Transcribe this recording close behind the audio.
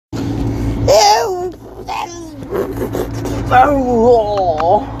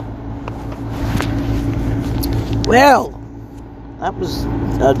Oh. Well, that was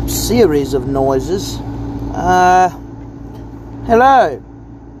a series of noises. Hello.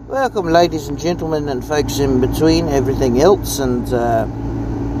 Welcome, ladies and gentlemen, and folks in between everything else, and,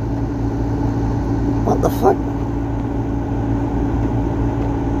 what the fuck?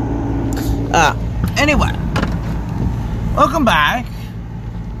 Anyway, welcome back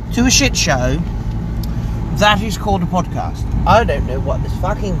to a shit show that is called a podcast. I don't know what this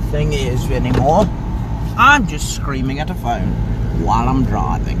fucking thing is anymore. I'm just screaming at a phone while I'm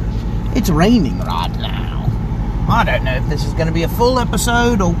driving. It's raining right now. I don't know if this is going to be a full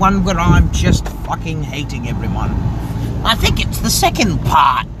episode or one where I'm just fucking hating everyone. I think it's the second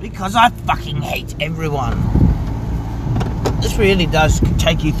part, because I fucking hate everyone. This really does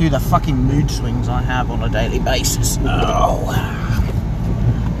take you through the fucking mood swings I have on a daily basis. Oh.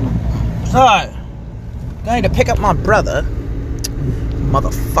 So, going to pick up my brother.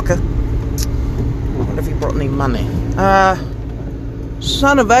 Motherfucker. I wonder if he brought any money.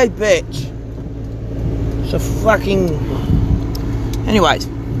 Son of a bitch. So fucking... Anyways.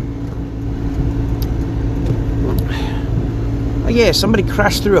 Oh yeah, somebody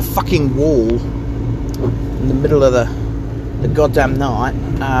crashed through a fucking wall in the middle of the goddamn night.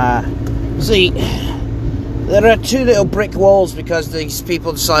 See, there are two little brick walls because these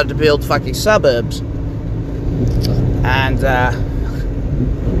people decided to build fucking suburbs. And,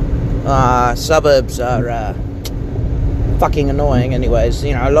 suburbs are, fucking annoying anyways.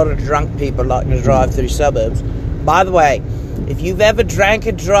 You know, a lot of drunk people like to drive through suburbs. By the way, if you've ever drove?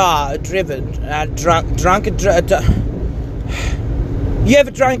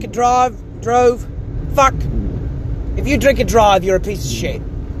 Fuck. If you drink and drive, you're a piece of shit.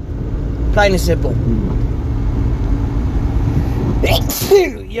 Plain and simple.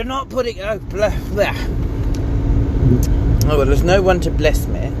 You're not putting... Oh, well, there's no one to bless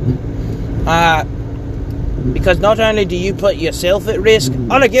me. Because not only do you put yourself at risk,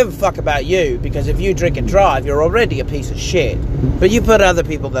 I don't give a fuck about you, because if you drink and drive, you're already a piece of shit. But you put other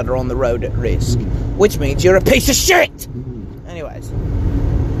people that are on the road at risk, which means you're a piece of shit! Anyways.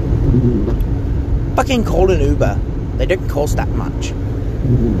 Fucking call an Uber. They don't cost that much.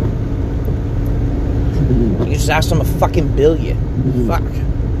 You just ask them to fucking bill you. Fuck.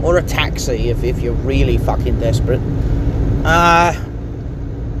 Or a taxi if you're really fucking desperate.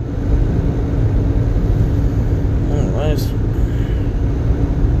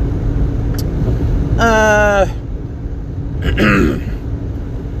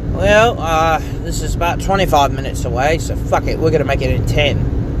 Well, this is about 25 minutes away, so fuck it, we're gonna make it in 10.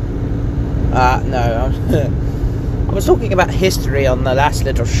 No, I was talking about history on the last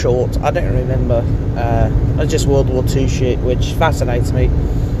little short. I don't remember. It's just World War II shit, which fascinates me.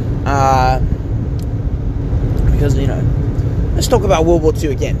 Because, you know, let's talk about World War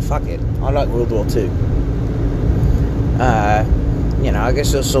II again. Fuck it. I like World War II. You know, I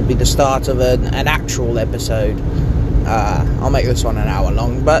guess this will be the start of an actual episode. I'll make this one an hour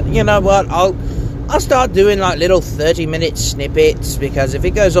long, but you know what? I'll start doing like little 30-minute snippets, because if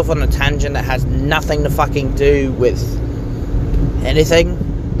it goes off on a tangent that has nothing to fucking do with anything,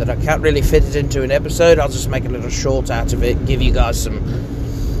 that I can't really fit it into an episode, I'll just make a little short out of it, give you guys some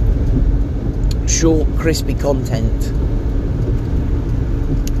short, crispy content.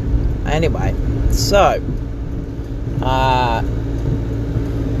 Anyway, so,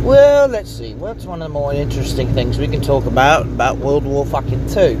 well, let's see, what's one of the more interesting things we can talk about World War fucking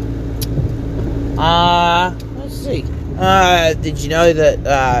II? Let's see. Did you know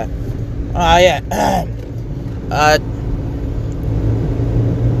that,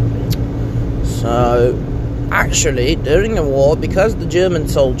 so, actually, during the war, because the German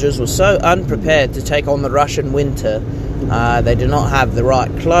soldiers were so unprepared to take on the Russian winter, they did not have the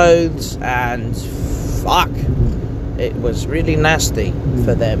right clothes, and fuck, it was really nasty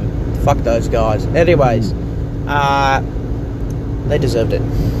for them. Fuck those guys. Anyways, they deserved it.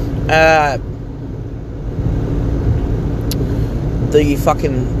 The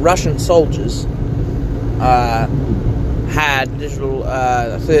fucking Russian soldiers had little,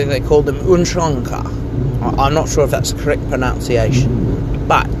 I think they called them unchanka. I'm not sure if that's the correct pronunciation,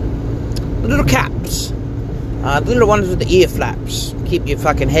 but the little caps, the little ones with the ear flaps, keep your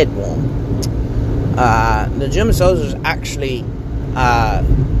fucking head warm. The German soldiers actually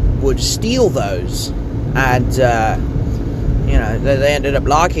would steal those, and you know, they ended up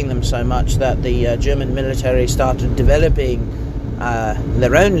liking them so much that the German military started developing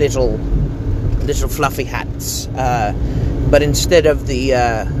their own little fluffy hats, but instead of the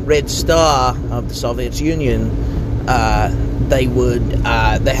red star of the Soviet Union, they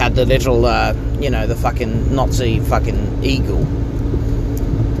had the little, the fucking Nazi fucking eagle,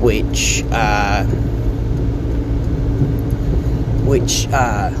 which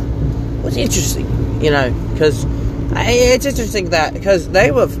was interesting, because it's interesting that, because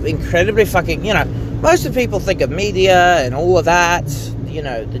they were incredibly fucking, most of the people think of media and all of that,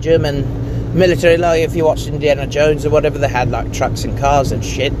 the German military, like if you watched Indiana Jones or whatever, they had like trucks and cars and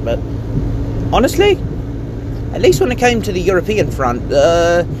shit, but honestly, at least when it came to the European front,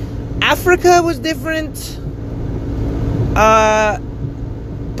 Africa was different,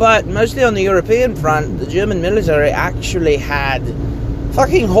 but mostly on the European front, the German military actually had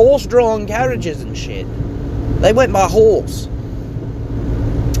fucking horse-drawn carriages and shit. They went by horse.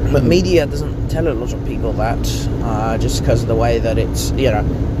 But media doesn't tell a lot of people that, just because of the way that it's,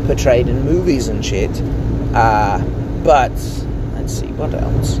 portrayed in movies and shit. But, let's see, what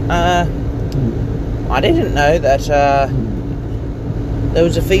else? I didn't know that there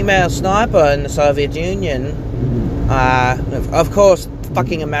was a female sniper in the Soviet Union. Of course,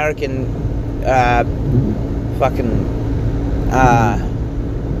 fucking American,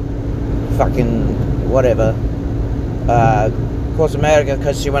 whatever. Of course, America,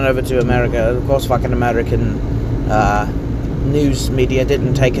 because she went over to America. Of course, fucking American news media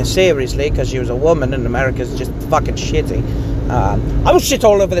didn't take her seriously because she was a woman, and America's just fucking shitty. I will shit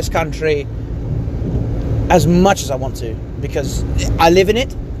all over this country as much as I want to because I live in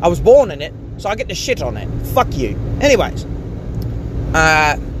it. I was born in it, so I get to shit on it. Fuck you. Anyways,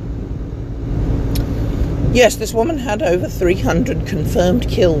 yes, this woman had over 300 confirmed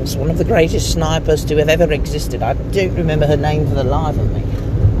kills. One of the greatest snipers to have ever existed. I don't remember her name for the life of me.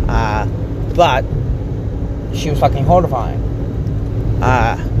 But she was fucking horrifying.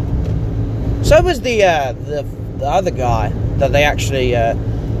 So was the other guy that they actually...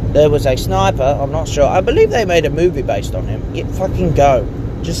 there was a sniper, I'm not sure. I believe they made a movie based on him. Yeah, fucking go.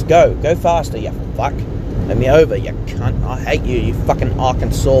 Just go. Go faster, you fuck. Let me over, you cunt. I hate you, you fucking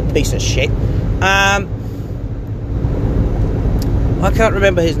Arkansas piece of shit. I can't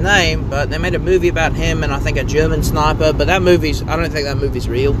remember his name, but they made a movie about him, and I think a German sniper, but I don't think that movie's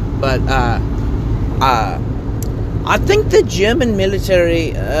real, but, I think the German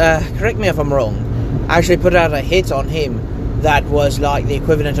military, correct me if I'm wrong, actually put out a hit on him that was like the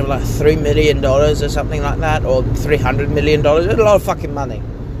equivalent of like $3 million or something like that, or $300 million, it was a lot of fucking money.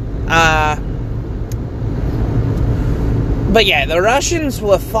 But yeah, the Russians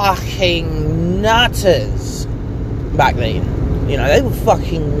were fucking nutters back then. They were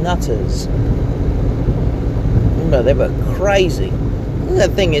fucking nutters. But they were crazy. And the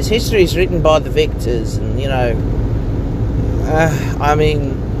thing is, history is written by the victors, and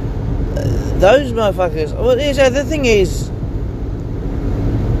those motherfuckers. Well, the thing is,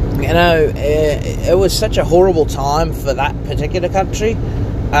 it was such a horrible time for that particular country.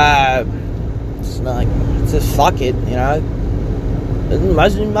 It's like, just fuck it,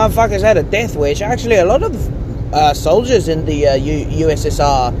 Most motherfuckers had a death wish. Actually, a lot of soldiers in the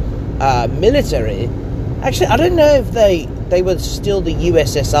USSR military, actually, I don't know if they were still the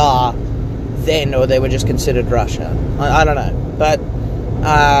USSR then, or they were just considered Russia. I don't know. But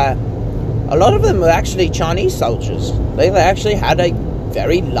a lot of them were actually Chinese soldiers. They actually had a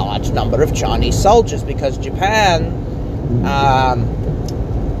very large number of Chinese soldiers because Japan,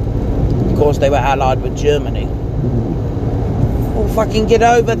 of course, they were allied with Germany. Oh, fucking get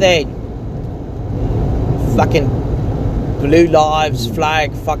over there. Fucking blue lives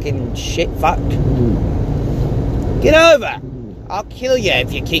flag fucking shit fuck. Get over. I'll kill you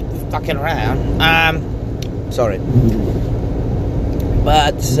if you keep fucking around. Sorry.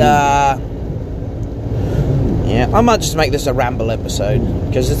 But, yeah, I might just make this a ramble episode,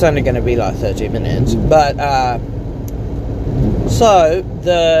 because it's only going to be like 30 minutes. But, so,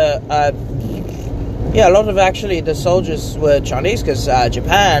 yeah, a lot of actually the soldiers were Chinese, because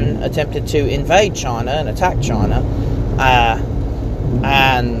Japan attempted to invade China and attack China.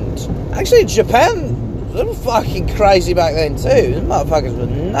 And actually Japan, they were fucking crazy back then too. The motherfuckers were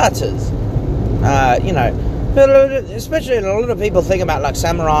nutters. Especially a lot of people think about like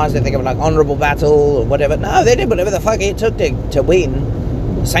samurais, they think of like honourable battle or whatever. No, they did whatever the fuck it took to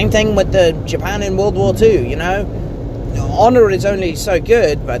win. Same thing with the Japan in World War II, Honour is only so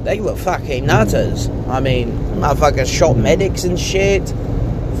good, but they were fucking nutters. Motherfuckers shot medics and shit.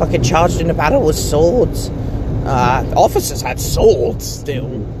 Fucking charged into battle with swords. Officers had swords still.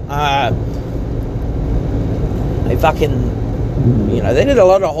 They fucking, they did a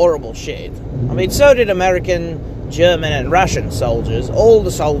lot of horrible shit. So did American, German, and Russian soldiers. All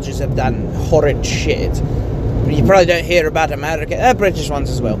the soldiers have done horrid shit. You probably don't hear about American, British ones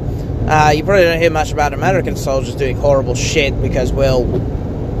as well. You probably don't hear much about American soldiers doing horrible shit because, well,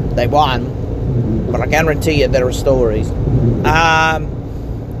 they won. But I guarantee you there are stories.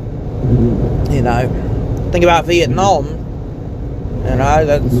 You know, think about Vietnam. You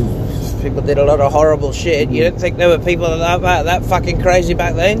know, people did a lot of horrible shit. You don't think there were people that fucking crazy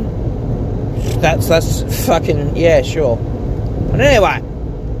back then? That's fucking, yeah, sure. But anyway,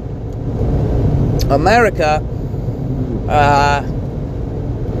 America,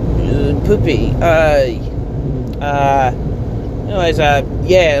 poopy, anyways,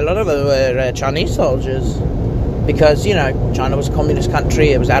 yeah, a lot of them were Chinese soldiers, because, you know, China was a communist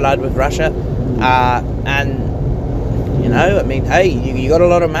country, it was allied with Russia, and, you know, I mean, hey, you got a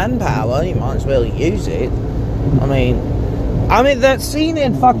lot of manpower, you might as well use it. I mean, that scene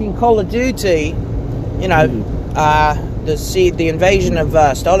in fucking Call of Duty, you know, the invasion of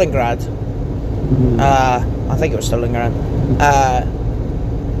Stalingrad, I think it was Stalingrad,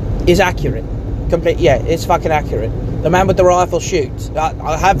 is accurate. Yeah, it's fucking accurate. The man with the rifle shoots.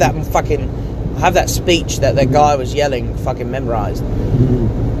 I have that speech that guy was yelling fucking memorized.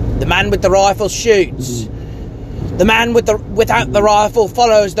 The man with the rifle shoots. The man without the rifle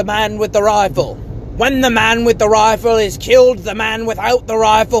follows the man with the rifle. When the man with the rifle is killed, the man without the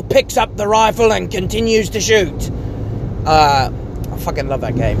rifle picks up the rifle and continues to shoot. I fucking love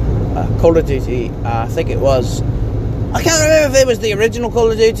that game. Call of Duty, I think it was... I can't remember if it was the original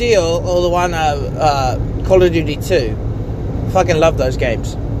Call of Duty or the one, Call of Duty 2. Fucking love those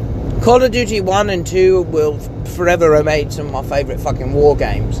games. Call of Duty 1 and 2 will forever remain some of my favourite fucking war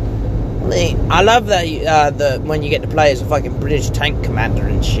games. I love that when you get to play as a fucking British tank commander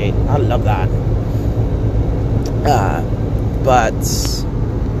and shit. I love that. But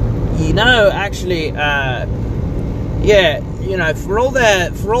you know, actually, yeah, you know, for all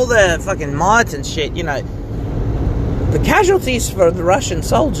their fucking might and shit, you know, the casualties for the Russian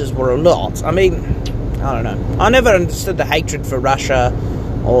soldiers were a lot. I mean, I don't know. I never understood the hatred for Russia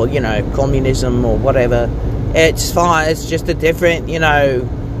or, you know, communism or whatever. It's fine. It's just a different, you know,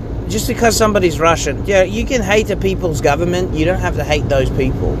 just because somebody's Russian. Yeah, you can hate a people's government. You don't have to hate those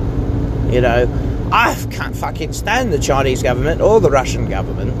people. You know, I can't fucking stand the Chinese government or the Russian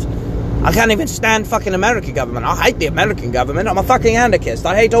government. I can't even stand fucking American government. I hate the American government. I'm a fucking anarchist.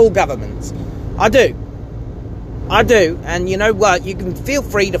 I hate all governments. I do. And you know what? You can feel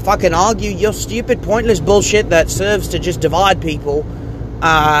free to fucking argue your stupid, pointless bullshit that serves to just divide people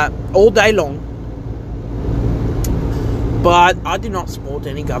all day long. But I do not support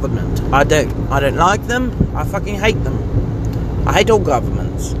any government. I don't like them. I fucking hate them. I hate all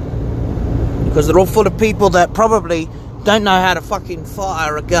governments. Because they're all full of people that probably don't know how to fucking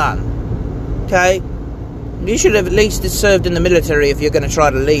fire a gun. Okay? You should have at least served in the military if you're going to try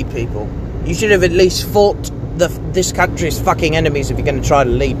to lead people. You should have at least fought this country's fucking enemies if you're going to try to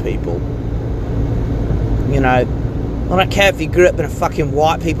lead people. You know, I don't care if you grew up in a fucking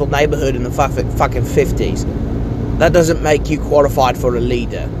white people neighbourhood in the fucking 50s. That doesn't make you qualified for a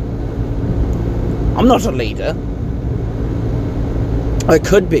leader. I'm not a leader. I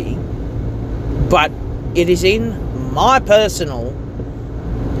could be. But it is in my personal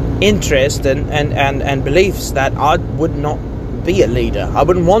interest and beliefs that I would not be a leader. I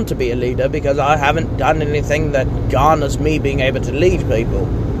wouldn't want to be a leader because I haven't done anything that garners me being able to lead people.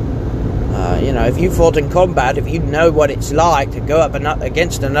 You know, if you fought in combat, if you know what it's like to go up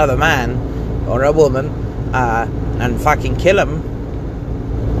against another man or a woman and fucking kill them,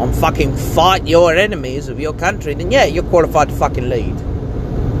 and fucking fight your enemies of your country, then yeah, you're qualified to fucking lead.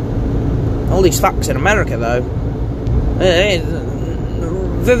 All these fucks in America, though,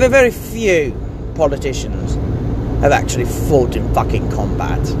 very few politicians have actually fought in fucking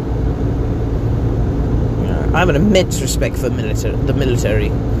combat. You know, I have an immense respect for the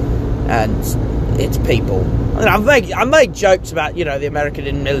military and its people. I mean, I made jokes about, you know, the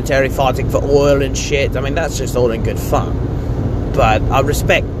American military fighting for oil and shit. I mean, that's just all in good fun. But I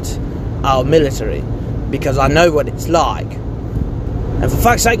respect our military because I know what it's like. And for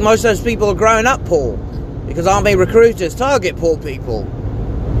fuck's sake, most of those people are growing up poor because army recruiters target poor people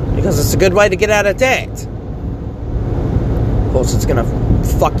because it's a good way to get out of debt. Of course, it's going to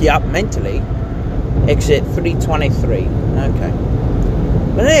fuck you up mentally. Exit 323. Okay.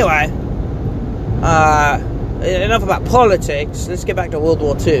 But anyway, enough about politics. Let's get back to World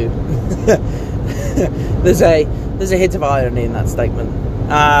War II. There's a hint of irony in that statement.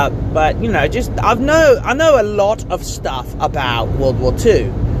 But you know, I know a lot of stuff about World War II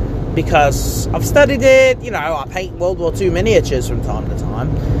because I've studied it. You know, I paint World War II miniatures from time to time,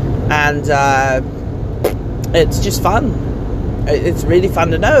 and it's just fun. It's really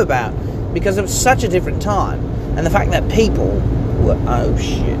fun to know about because it was such a different time. And the fact that people were... Oh,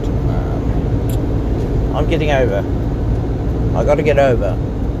 shit. I'm getting over. I gotta get over.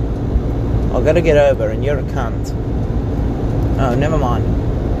 I gotta get over, and you're a cunt. Oh, never mind.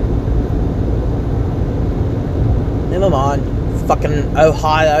 Never mind. Fucking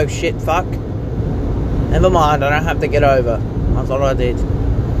Ohio shit fuck. Never mind, I don't have to get over. I thought I did.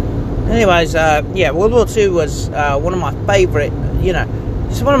 Anyways, yeah, World War II was one of my favourite,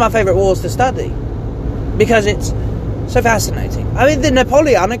 it's one of my favourite wars to study. Because it's so fascinating. I mean, the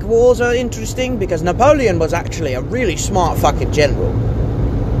Napoleonic Wars are interesting because Napoleon was actually a really smart fucking general.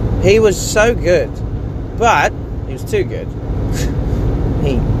 He was so good. But, he was too good.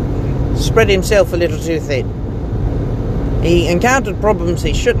 He spread himself a little too thin. He encountered problems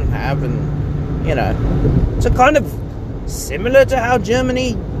he shouldn't have, and, it's a kind of similar to how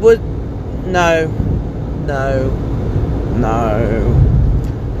Germany would... No.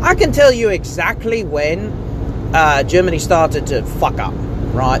 I can tell you exactly when Germany started to fuck up,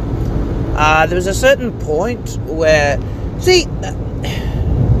 right? There was a certain point where... See,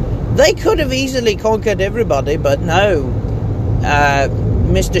 they could have easily conquered everybody, but no.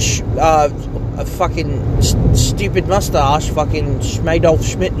 Fucking stupid mustache, fucking Schmadolf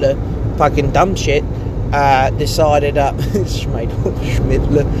Schmittler, fucking dumb shit, decided Schmadolf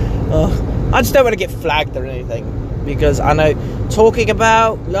Schmittler. I just don't want to get flagged or anything, because I know talking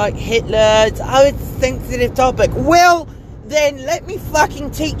about like Hitler, it's a sensitive topic. Well, then let me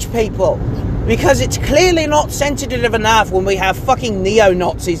fucking teach people, because it's clearly not sensitive enough when we have fucking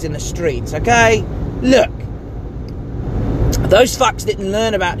neo-Nazis in the streets. Okay, look. Those fucks didn't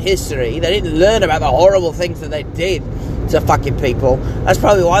learn about history. They didn't learn about the horrible things that they did to fucking people. That's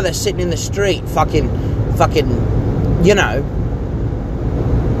probably why they're sitting in the street fucking,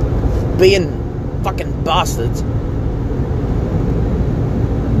 being fucking bastards.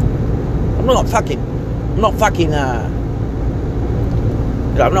 I'm not fucking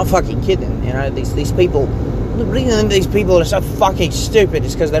kidding, these people, the reason these people are so fucking stupid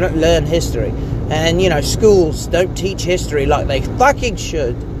is because they don't learn history. And, schools don't teach history like they fucking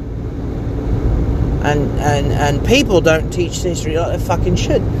should. And people don't teach history like they fucking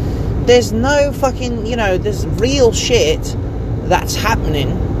should. There's no fucking, there's real shit that's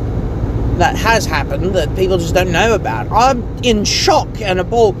happening, that has happened, that people just don't know about. I'm in shock and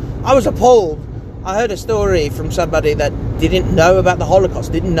appalled. I was appalled. I heard a story from somebody that didn't know about the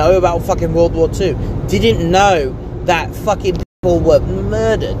Holocaust, didn't know about fucking World War II, didn't know that fucking people were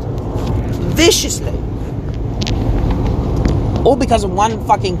murdered viciously, all because of one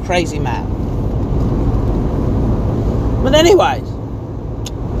fucking crazy man. But anyways,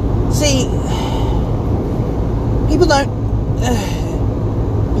 see, people don't,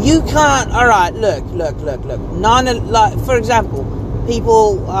 you can't, alright, look, for example,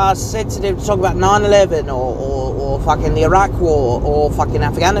 people are sensitive to talk about 9/11 or fucking the Iraq War or fucking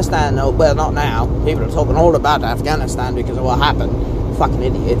Afghanistan, or, well, not now, people are talking all about Afghanistan because of what happened. Fucking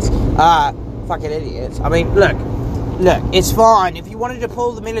idiots. I mean, look, it's fine. If you wanted to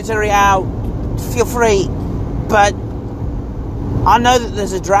pull the military out, feel free. But I know that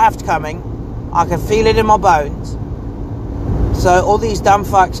there's a draft coming. I can feel it in my bones. So all these dumb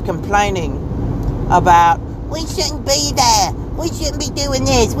fucks complaining about, we shouldn't be there, we shouldn't be doing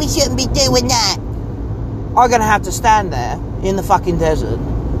this, we shouldn't be doing that, are going to have to stand there in the fucking desert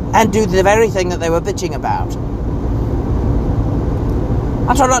and do the very thing that they were bitching about.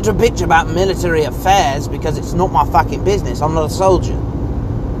 I try not to bitch about military affairs because it's not my fucking business. I'm not a soldier.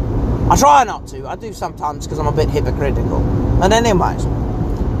 I try not to. I do sometimes because I'm a bit hypocritical. But anyways,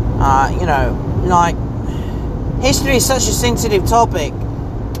 history is such a sensitive topic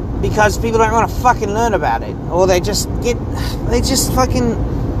because people don't want to fucking learn about it. Or they just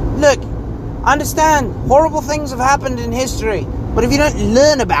fucking... Look, I understand horrible things have happened in history, but if you don't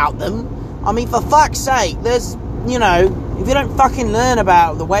learn about them, I mean, for fuck's sake, there's, if you don't fucking learn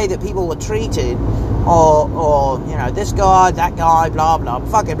about the way that people were treated, or this guy, that guy, blah, blah,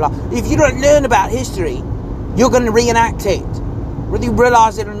 fucking blah. If you don't learn about history, you're going to reenact it. Whether you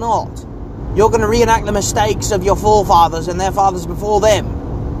realise it or not. You're going to reenact the mistakes of your forefathers and their fathers before them.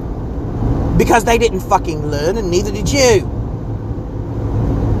 Because they didn't fucking learn, and neither did you.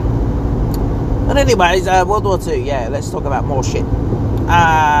 But anyways, World War II, yeah, let's talk about more shit.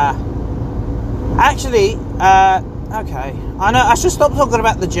 Okay, I know I should stop talking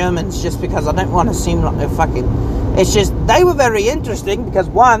about the Germans just because I don't want to seem like they're fucking... It's just, they were very interesting because,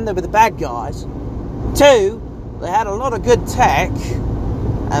 one, they were the bad guys. Two, they had a lot of good tech.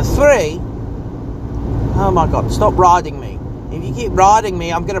 And three, oh my god, stop riding me. If you keep riding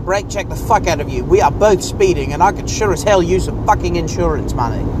me, I'm going to brake check the fuck out of you. We are both speeding and I could sure as hell use some fucking insurance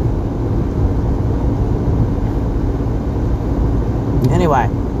money. Anyway,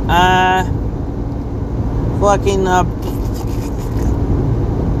 fucking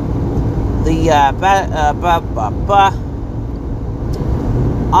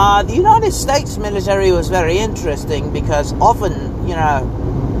the United States military was very interesting because often, you know,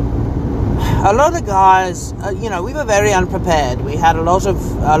 a lot of guys, you know, we were very unprepared. We had a lot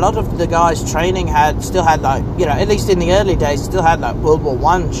of the guys training still had like, you know, at least in the early days, still had like World War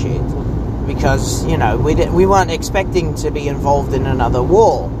I shit, because, you know, we weren't expecting to be involved in another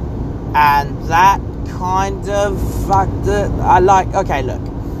war, and that kind of fucked it. Okay, look.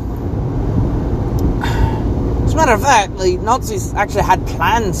 As a matter of fact, the Nazis actually had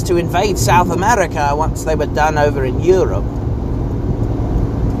plans to invade South America once they were done over in Europe.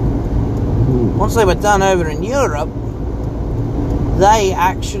 Once they were done over in Europe, they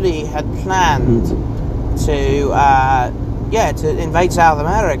actually had planned to invade South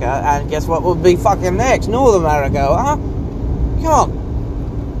America, and guess what would be fucking next? North America, huh? Come on.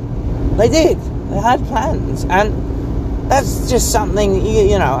 They did. They had plans, and that's just something,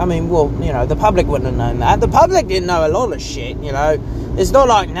 you know, I mean, well, you know, the public wouldn't have known that. The public didn't know a lot of shit, you know. It's not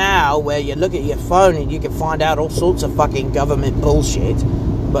like now where you look at your phone and you can find out all sorts of fucking government bullshit.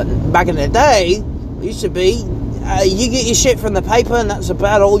 But back in the day, it used to be, you get your shit from the paper and that's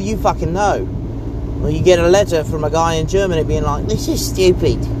about all you fucking know. Or you get a letter from a guy in Germany being like, this is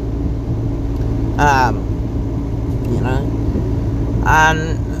stupid. You know.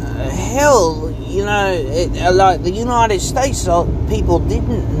 And hell, you know, like the United States people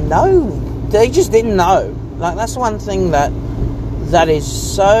didn't know. They just didn't know. Like, that's one thing that is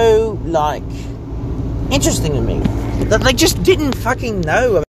so, like, interesting to me. That they just didn't fucking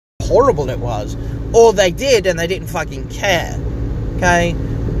know how horrible it was. Or they did and they didn't fucking care. Okay?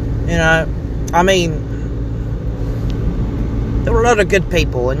 You know, I mean, there were a lot of good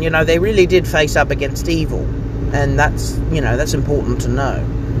people, and, you know, they really did face up against evil. And that's, you know, that's important to know.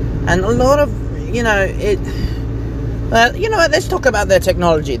 And a lot of, you know, you know what, let's talk about their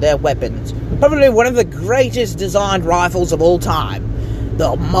technology, their weapons. Probably one of the greatest designed rifles of all time.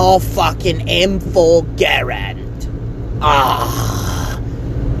 The motherfucking M4 Garand.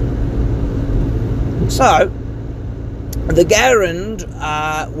 So, the Garand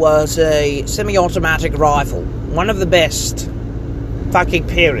was a semi-automatic rifle. One of the best, fucking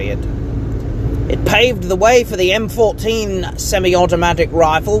period. It paved the way for the M14 semi-automatic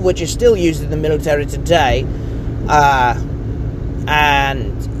rifle, which is still used in the military today.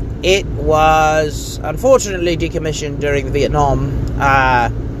 And it was unfortunately decommissioned during the Vietnam,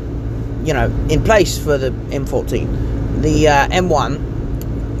 you know, in place for the M14. The M1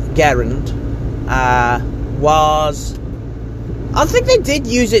 Garand was, I think they did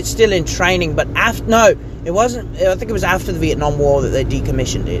use it still in training, but no, it wasn't. I think it was after the Vietnam War that they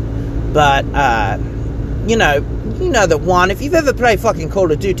decommissioned it. But you know the one. If you've ever played fucking Call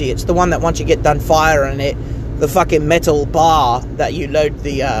of Duty, it's the one that once you get done firing it, the fucking metal bar that you load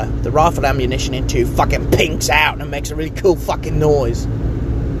the rifle ammunition into fucking pinks out and makes a really cool fucking noise.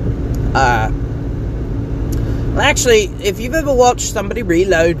 Actually, if you've ever watched somebody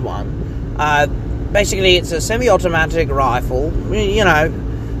reload one, basically it's a semi-automatic rifle, you know,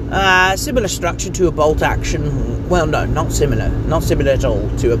 similar structure to a bolt-action, well, no, not similar at all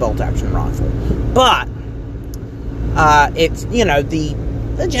to a bolt-action rifle, but it's, you know, the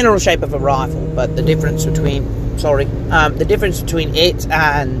general shape of a rifle, but the difference between it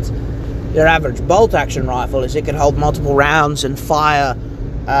and your average bolt-action rifle is it can hold multiple rounds and fire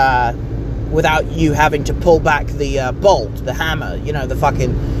without you having to pull back the bolt, the hammer, you know, the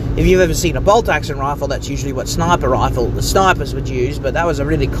fucking... If you've ever seen a bolt-action rifle, that's usually what the snipers would use, but that was a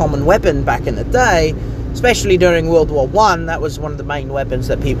really common weapon back in the day, especially during World War I. That was one of the main weapons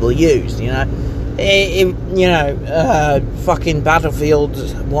that people used, you know. Fucking Battlefield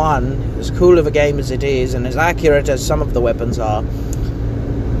 1, as cool of a game as it is, and as accurate as some of the weapons are,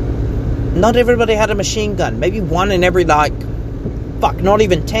 not everybody had a machine gun. Maybe one in every, like, not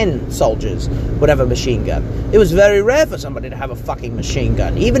even 10 soldiers would have a machine gun. It was very rare for somebody to have a fucking machine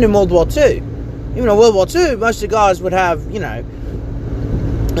gun. Even in World War II. Even in World War II, most of the guys would have, you know,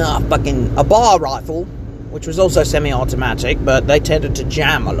 fucking a bar rifle, which was also semi-automatic, but they tended to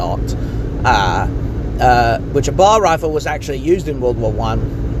jam a lot. Which a bar rifle was actually used in World War I.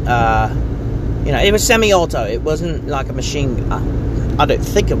 You know, it was semi-auto. It wasn't like a machine gun. I don't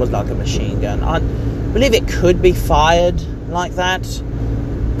think it was like a machine gun. I believe it could be fired like that,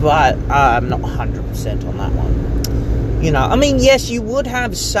 but I'm not 100% on that one. You know, I mean, yes, you would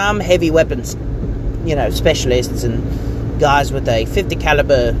have some heavy weapons, you know, specialists and guys with a 50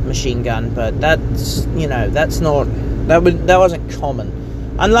 caliber machine gun, but that's, you know, that's not, that wasn't common.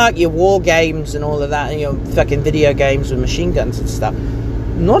 Unlike your war games and all of that, and your fucking video games with machine guns and stuff,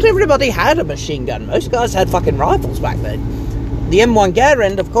 not everybody had a machine gun. Most guys had fucking rifles back then. The M1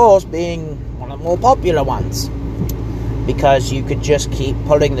 Garand, of course, being one of the more popular ones, because you could just keep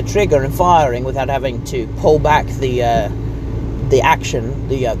pulling the trigger and firing without having to pull back the action,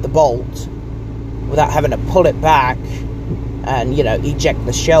 the bolt, without having to pull it back and, you know, eject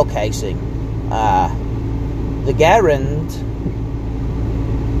the shell casing. The Garand,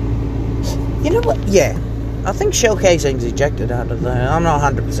 you know what? Yeah, I think shell casing's ejected out of there. I'm not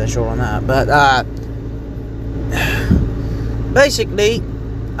 100% sure on that, but basically,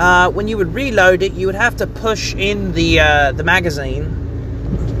 when you would reload it, you would have to push in the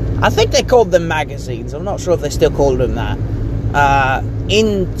magazine. I think they called them magazines. I'm not sure if they still called them that.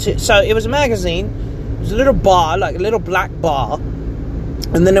 So it was a magazine. It was a little bar, like a little black bar,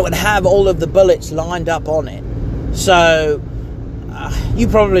 and then it would have all of the bullets lined up on it. So you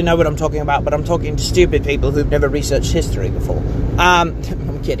probably know what I'm talking about, but I'm talking to stupid people who've never researched history before.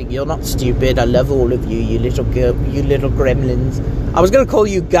 I'm kidding. You're not stupid. I love all of you, you little gremlins. I was going to call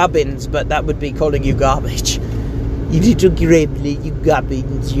you gubbins, but that would be calling you garbage. You little gremlin, you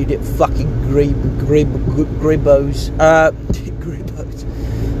gubbins, you little fucking gribbos. Gribbos.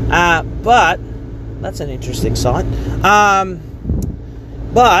 But that's an interesting sight.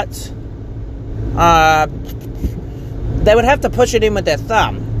 They would have to push it in with their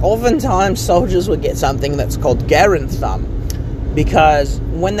thumb. Oftentimes, soldiers would get something that's called Garand thumb, because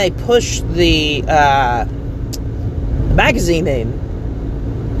when they push the magazine in,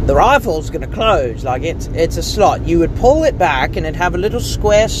 the rifle's going to close. Like, it's a slot. You would pull it back, and it'd have a little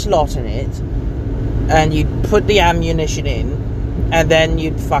square slot in it, and you'd put the ammunition in, and then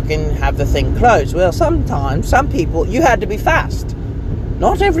you'd fucking have the thing closed. Well, sometimes, some people, you had to be fast.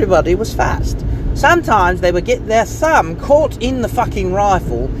 Not everybody was fast. Sometimes they would get their thumb caught in the fucking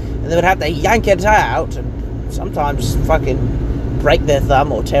rifle, and they would have to yank it out, and sometimes fucking break their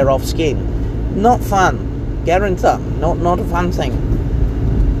thumb or tear off skin. Not fun. Garand thumb. Not a fun thing.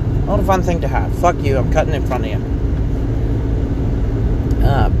 Not a fun thing to have. Fuck you, I'm cutting in front of you.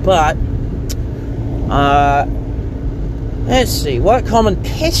 Let's see, what common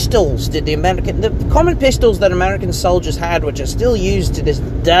pistols did the common pistols that American soldiers had, which are still used to this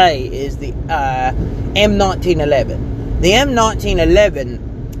day, is the M1911. The M1911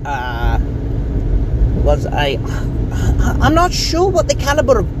 was I'm not sure what the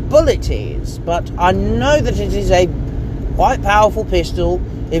caliber of bullet is, but I know that it is a quite powerful pistol.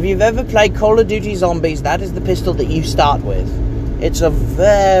 If you've ever played Call of Duty Zombies, that is the pistol that you start with. It's a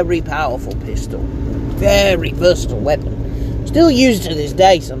very powerful pistol. Very versatile weapon. Still used to this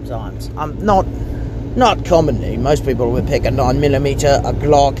day sometimes. Not commonly. Most people would pick a 9mm, a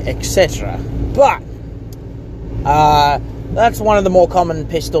Glock, etc. But that's one of the more common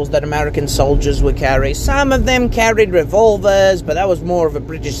pistols that American soldiers would carry. Some of them carried revolvers, but that was more of a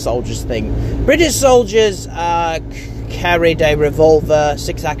British soldiers thing. British soldiers carried a revolver,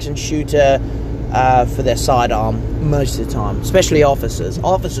 6-action shooter for their sidearm most of the time, especially officers.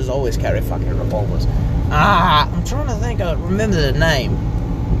 Officers always carry fucking revolvers. I'm trying to think. I remember the name,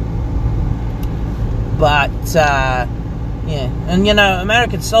 but yeah. And you know,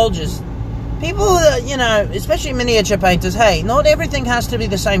 American soldiers, people that, you know, especially miniature painters. Hey, not everything has to be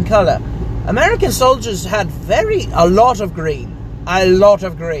the same color. American soldiers had a lot of green.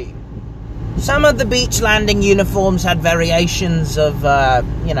 Some of the beach landing uniforms had variations of,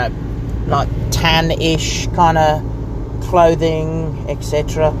 you know, like tan-ish kind of clothing,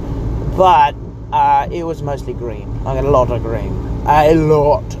 etc. But it was mostly green, like a lot of green. A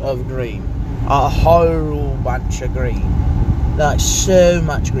whole bunch of green. Like, so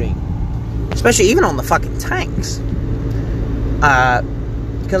much green. Especially even on the fucking tanks.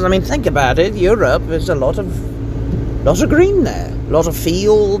 Because, I mean, think about it, Europe, there's a lot of green there. A lot of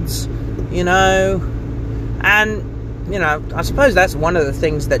fields, you know. And, you know, I suppose that's one of the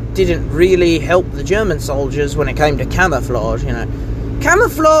things that didn't really help the German soldiers when it came to camouflage, you know.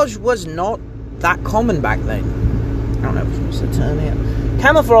 Camouflage was not that common back then. I don't know if I'm supposed to turn here.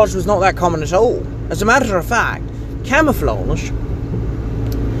 Camouflage was not that common at all. As a matter of fact, camouflage,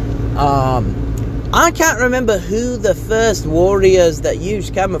 I can't remember who the first warriors that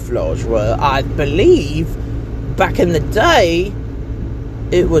used camouflage were. I believe back in the day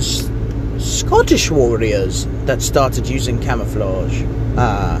it was Scottish warriors that started using camouflage,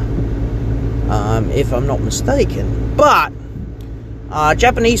 if I'm not mistaken. But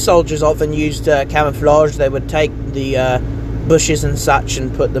Japanese soldiers often used camouflage. They would take the bushes and such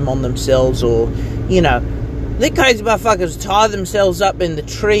and put them on themselves, or, you know, the crazy motherfuckers tie themselves up in the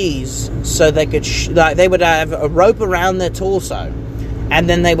trees so they could, like, they would have a rope around their torso, and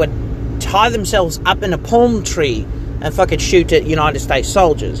then they would tie themselves up in a palm tree and fucking shoot at United States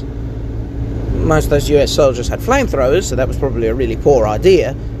soldiers. Most of those US soldiers had flamethrowers, so that was probably a really poor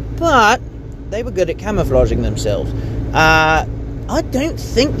idea, but they were good at camouflaging themselves. I don't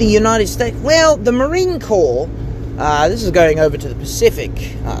think the United States... Well, the Marine Corps... this is going over to the Pacific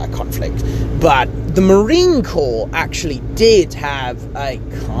conflict, but the Marine Corps actually did have a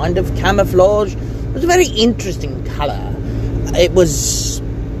kind of camouflage. It was a very interesting colour. It was...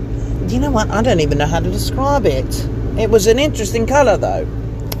 You know what? I don't even know how to describe it. It was an interesting colour, though.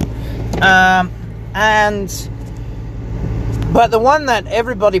 But the one that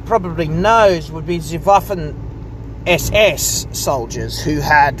everybody probably knows would be the Waffen SS soldiers, who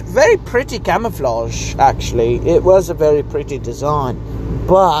had very pretty camouflage, actually. It was a very pretty design,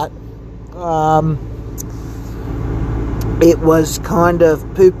 but it was kind of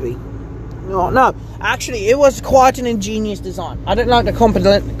poopy. No, actually, it was quite an ingenious design. I don't like to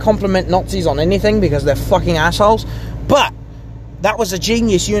compliment Nazis on anything because they're fucking assholes, but that was a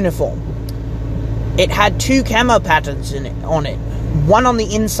genius uniform. It had two camo patterns on it. One on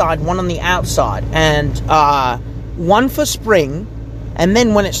the inside, one on the outside, and one for spring, and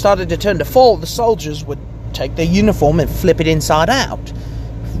then when it started to turn to fall, the soldiers would take their uniform and flip it inside out.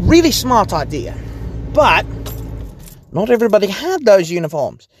 Really smart idea. But not everybody had those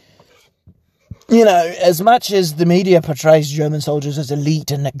uniforms. You know, as much as the media portrays German soldiers as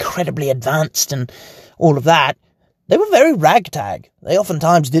elite and incredibly advanced and all of that, they were very ragtag. They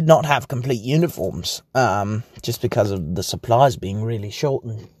oftentimes did not have complete uniforms, just because of the supplies being really short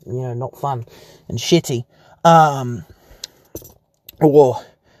and, you know, not fun and shitty. Or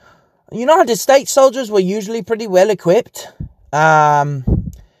United States soldiers were usually pretty well equipped,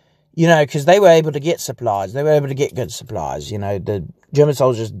 you know, because they were able to get supplies. They were able to get good supplies. You know, the German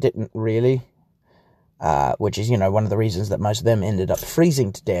soldiers didn't really, which is, you know, one of the reasons that most of them ended up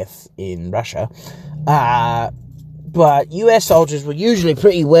freezing to death in Russia. But US soldiers were usually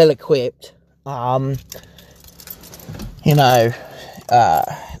pretty well equipped. You know,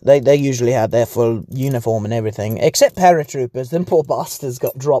 they usually had their full uniform and everything, except paratroopers. Them poor bastards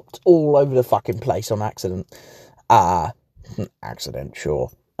got dropped all over the fucking place on accident. Accident,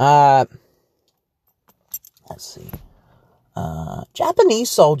 sure. Let's see. Japanese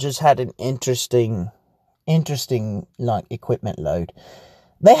soldiers had an interesting, like, equipment load.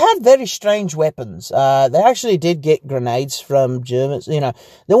 They had very strange weapons. They actually did get grenades from Germans. You know,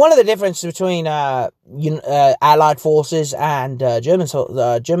 one of the differences between Allied forces and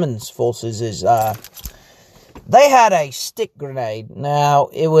Germans forces is they had a stick grenade. Now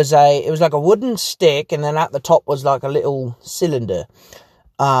it was like a wooden stick, and then at the top was like a little cylinder.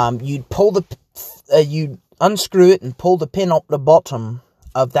 You'd unscrew it and pull the pin up the bottom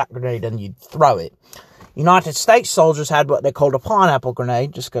of that grenade, and you'd throw it. United States soldiers had what they called a pineapple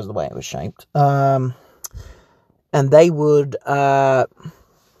grenade, just because of the way it was shaped. And they would, you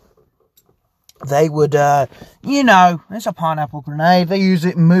know, it's a pineapple grenade. They use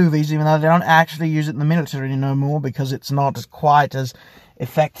it in movies, even though they don't actually use it in the military no more, because it's not quite as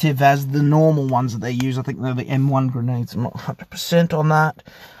effective as the normal ones that they use. I think they're the M1 grenades. I'm not 100% on that.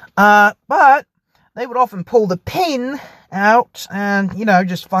 But they would often pull the pin out and, you know,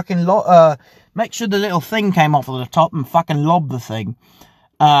 just fucking make sure the little thing came off of the top and fucking lob the thing.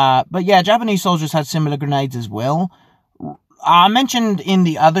 But yeah, Japanese soldiers had similar grenades as well. I mentioned in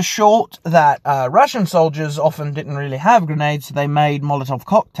the other short that Russian soldiers often didn't really have grenades, so they made Molotov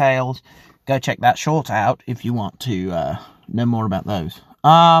cocktails. Go check that short out if you want to know more about those.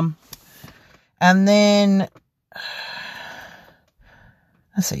 And then,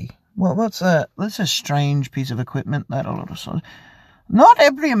 let's see. Well, what's a strange piece of equipment that a lot of soldiers... Not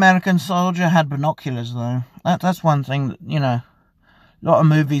every American soldier had binoculars, though. That's one thing that, you know, a lot of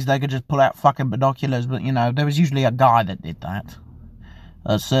movies, they could just pull out fucking binoculars, but, you know, there was usually a guy that did that.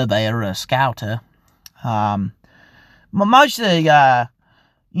 A surveyor, a scouter. Mostly the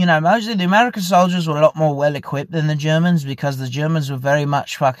American soldiers were a lot more well-equipped than the Germans, because the Germans were very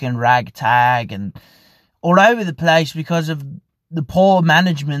much fucking ragtag and all over the place because of the poor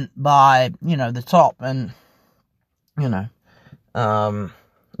management by, you know, the top. And, you know,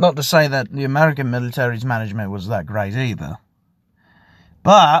 not to say that the American military's management was that great either.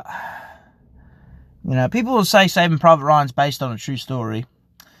 But, you know, people will say Saving Private Ryan's based on a true story.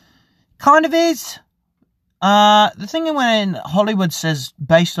 Kind of is. The thing when Hollywood says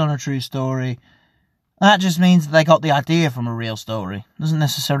based on a true story, that just means that they got the idea from a real story. Doesn't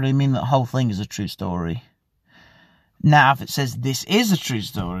necessarily mean that the whole thing is a true story. Now, if it says this is a true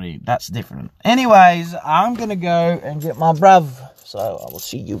story, that's different. Anyways, I'm going to go and get my bruv. So I will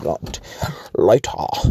see you lot later.